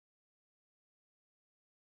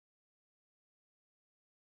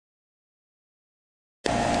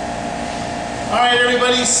Alright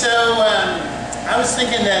everybody, so I was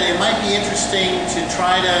thinking that it might be interesting to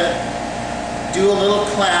try to do a little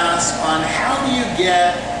class on how do you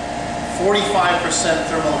get 45%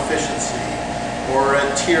 thermal efficiency, or a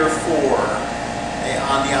tier 4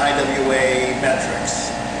 on the IWA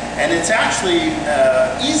metrics. And it's actually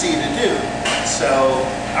easy to do. So,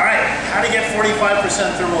 alright, how to get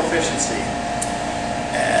 45% thermal efficiency.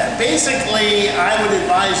 Basically, I would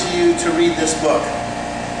advise you to read this book.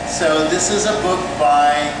 So this is a book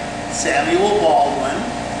by Samuel Baldwin,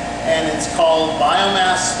 and it's called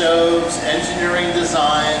Biomass Stoves, Engineering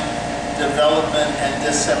Design, Development, and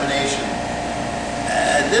Dissemination.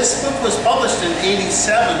 This book was published in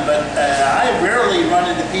 '87, but I rarely run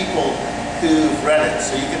into people who've read it,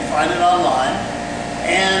 so you can find it online.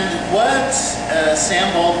 And what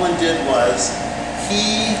Sam Baldwin did was,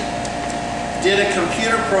 he did a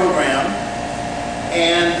computer program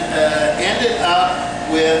and ended up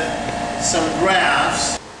with some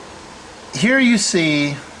graphs. Here you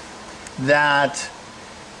see that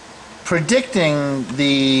predicting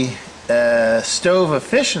the stove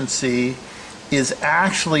efficiency is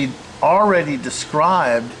actually already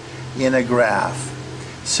described in a graph.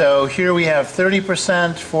 So here we have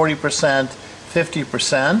 30%, 40%,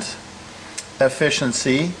 50%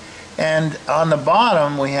 efficiency, and on the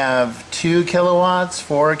bottom we have 2 kilowatts,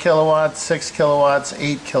 4 kilowatts, 6 kilowatts,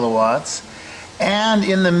 8 kilowatts. And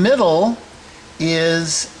in the middle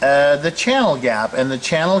is the channel gap, and the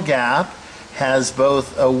channel gap has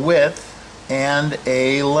both a width and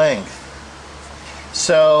a length.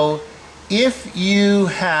 So if you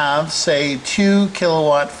have, say, 2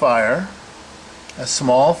 kilowatt fire, a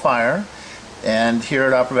small fire, and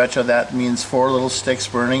here at Aprovecho that means 4 little sticks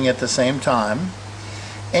burning at the same time,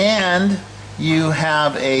 and you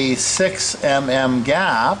have a 6 mm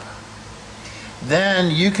gap, then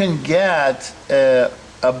you can get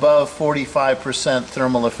above 45%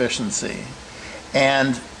 thermal efficiency.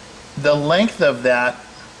 And the length of that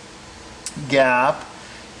gap,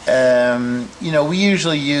 we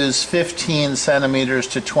usually use 15 centimeters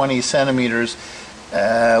to 20 centimeters,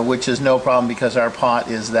 which is no problem because our pot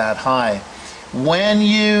is that high. When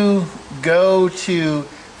you go to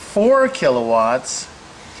 4 kilowatts,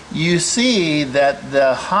 you see that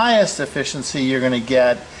the highest efficiency you're going to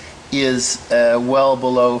get is well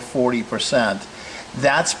below 40%.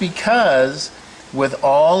 That's because with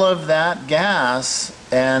all of that gas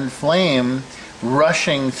and flame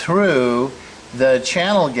rushing through the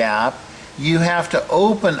channel gap, you have to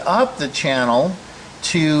open up the channel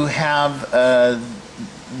to have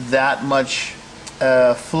that much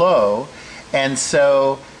flow, and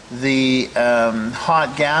so the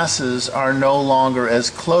hot gases are no longer as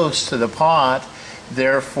close to the pot,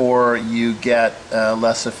 therefore you get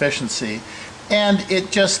less efficiency. And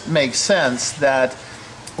it just makes sense that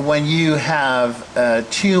when you have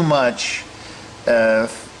too much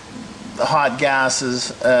hot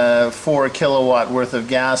gases, 4 kilowatt worth of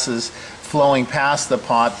gases flowing past the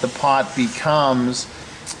pot becomes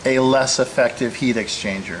a less effective heat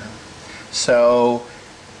exchanger. So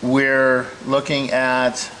we're looking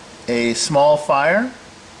at a small fire,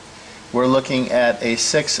 we're looking at a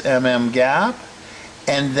 6 mm gap,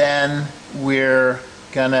 and then we're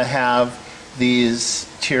going to have these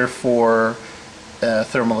tier 4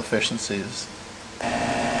 thermal efficiencies.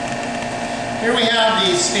 Here we have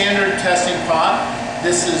the standard testing pot.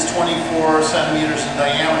 This is 24 centimeters in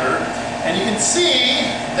diameter, and you can see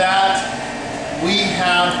that we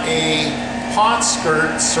have a pot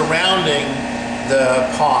skirt surrounding the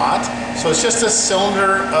pot. So it's just a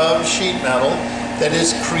cylinder of sheet metal that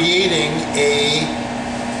is creating a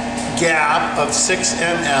gap of 6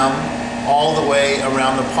 mm all the way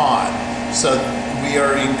around the pot. So we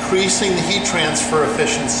are increasing the heat transfer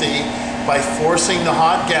efficiency by forcing the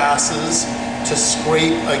hot gases to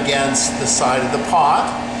scrape against the side of the pot.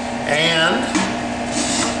 And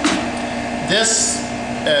this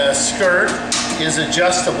skirt is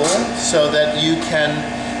adjustable so that you can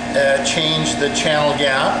change the channel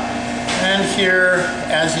gap. And here,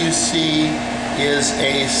 as you see, is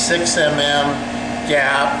a 6 mm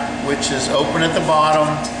gap, which is open at the bottom,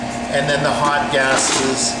 and then the hot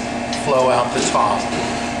gases flow out the top.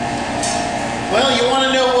 Well, you want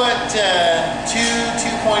to know what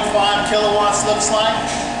 2.5 kilowatts looks like?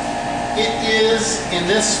 It is, in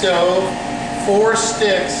this stove, 4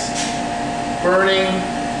 sticks burning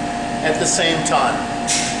at the same time.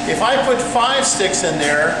 If I put 5 sticks in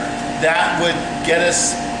there, that would get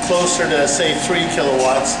us closer to, say, 3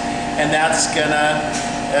 kilowatts, and that's gonna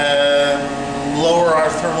lower our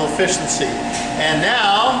thermal efficiency. And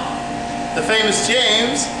now, the famous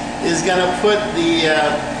James is gonna put the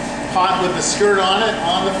pot with the skirt on it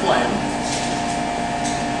on the flame.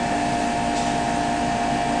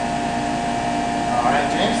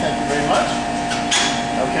 James. Thank you very much.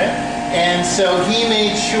 Okay. And so he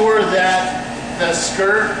made sure that the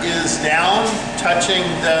skirt is down, touching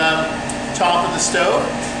the top of the stove,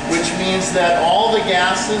 which means that all the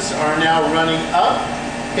gases are now running up,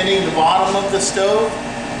 hitting the bottom of the stove,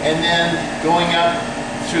 and then going up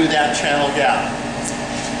through that channel gap.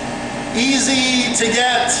 Easy to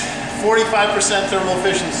get, 45% thermal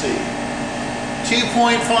efficiency.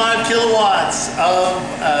 2.5 kilowatts of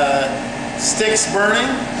sticks burning,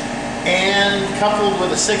 and coupled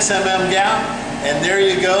with a 6 mm gap, and there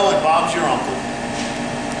you go, and Bob's your uncle.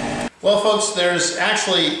 Well, folks, there's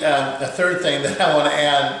actually a third thing that I want to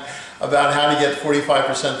add about how to get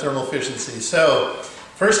 45% thermal efficiency. So,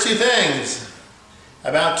 first two things,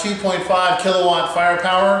 about 2.5 kilowatt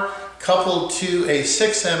firepower coupled to a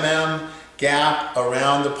 6 mm gap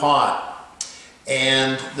around the pot.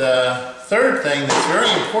 And the third thing that's very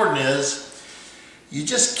important is you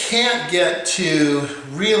just can't get to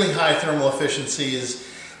really high thermal efficiencies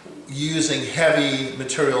using heavy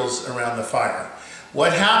materials around the fire.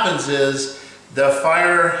 What happens is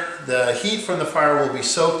the heat from the fire will be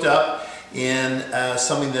soaked up in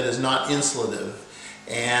something that is not insulative.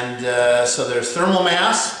 And so there's thermal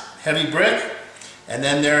mass, heavy brick, and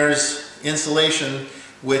then there's insulation,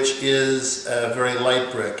 which is very light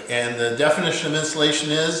brick. And the definition of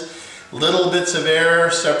insulation is little bits of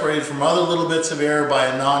air separated from other little bits of air by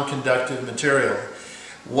a non-conductive material.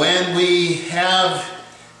 When we have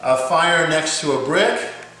a fire next to a brick,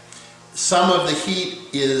 some of the heat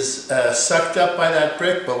is sucked up by that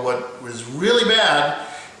brick, but what was really bad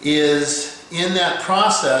is in that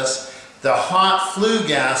process, the hot flue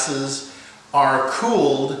gases are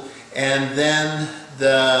cooled, and then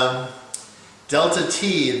the delta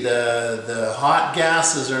T, the hot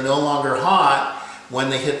gases are no longer hot when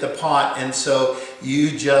they hit the pot, and so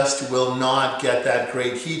you just will not get that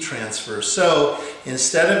great heat transfer. So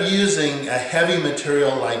instead of using a heavy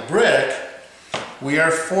material like brick, we are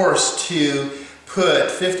forced to put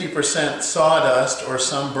 50% sawdust or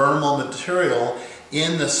some burnable material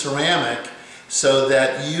in the ceramic so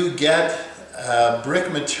that you get brick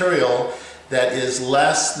material that is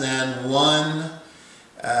less than 1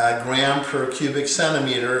 gram per cubic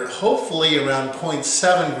centimeter, hopefully around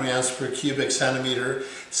 0.7 grams per cubic centimeter,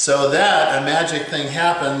 so that a magic thing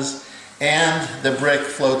happens and the brick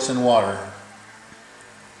floats in water.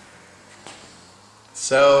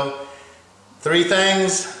 So, three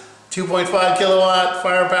things: 2.5 kilowatt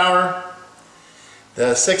firepower,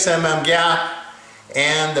 the 6 mm gap,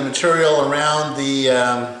 and the material around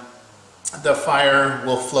the fire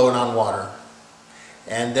will float on water.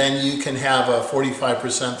 And then you can have a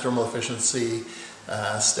 45% thermal efficiency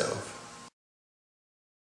stove.